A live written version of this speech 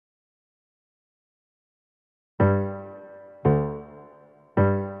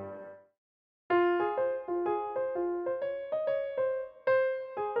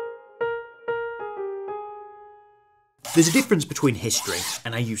There's a difference between history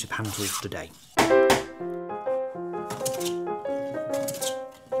and our use of hand tools today.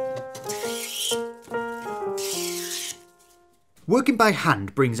 Working by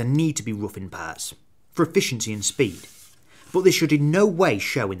hand brings a need to be rough in parts, for efficiency and speed, but this should in no way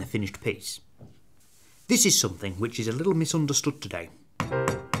show in the finished piece. This is something which is a little misunderstood today.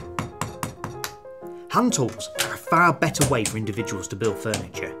 Hand tools are a far better way for individuals to build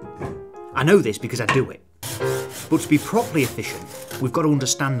furniture. I know this because I do it. But to be properly efficient, we've got to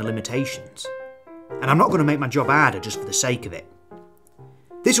understand the limitations. And I'm not going to make my job harder just for the sake of it.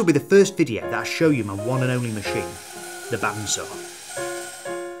 This will be the first video that I show you my one and only machine, the bandsaw.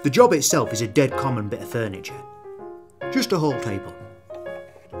 The job itself is a dead common bit of furniture. Just a hall table.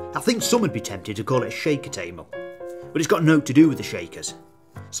 I think some would be tempted to call it a shaker table, but it's got naught to do with the shakers.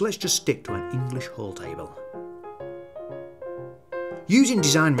 So let's just stick to an English hall table. Using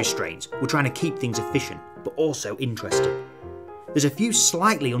design restraints, we're trying to keep things efficient, but also interesting. There's a few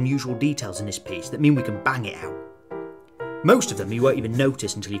slightly unusual details in this piece that mean we can bang it out. Most of them you won't even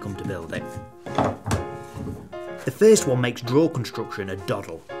notice until you come to build it. The first one makes drawer construction a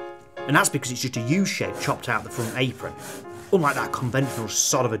doddle, and that's because it's just a U-shape chopped out the front apron, unlike that conventional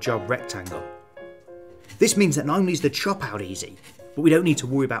sod of a job rectangle. This means that not only is the chop out easy, but we don't need to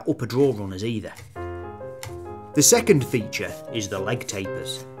worry about upper drawer runners either. The second feature is the leg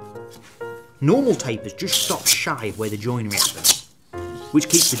tapers. Normal tapers just stop shy of where the joinery happens, which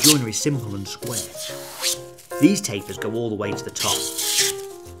keeps the joinery simple and square. These tapers go all the way to the top.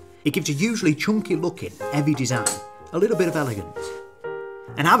 It gives a usually chunky looking, heavy design a little bit of elegance.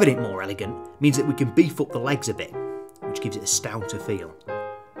 And having it more elegant means that we can beef up the legs a bit, which gives it a stouter feel.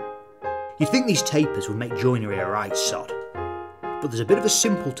 You'd think these tapers would make joinery a right sod, but there's a bit of a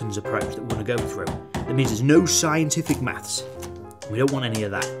simpleton's approach that we want to go through that means there's no scientific maths. We don't want any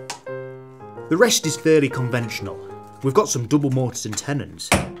of that. The rest is fairly conventional. We've got some double mortice and tenons,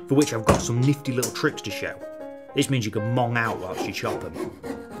 for which I've got some nifty little tricks to show. This means you can mong out whilst you chop them.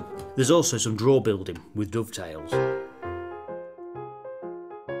 There's also some drawer building with dovetails.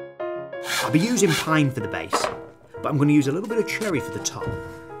 I'll be using pine for the base, but I'm going to use a little bit of cherry for the top.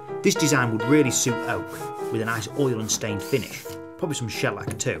 This design would really suit oak, with a nice oil and stained finish, probably some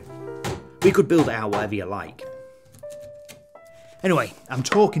shellac too. But you could build it out whatever you like. Anyway, I'm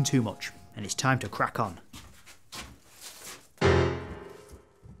talking too much, and it's time to crack on.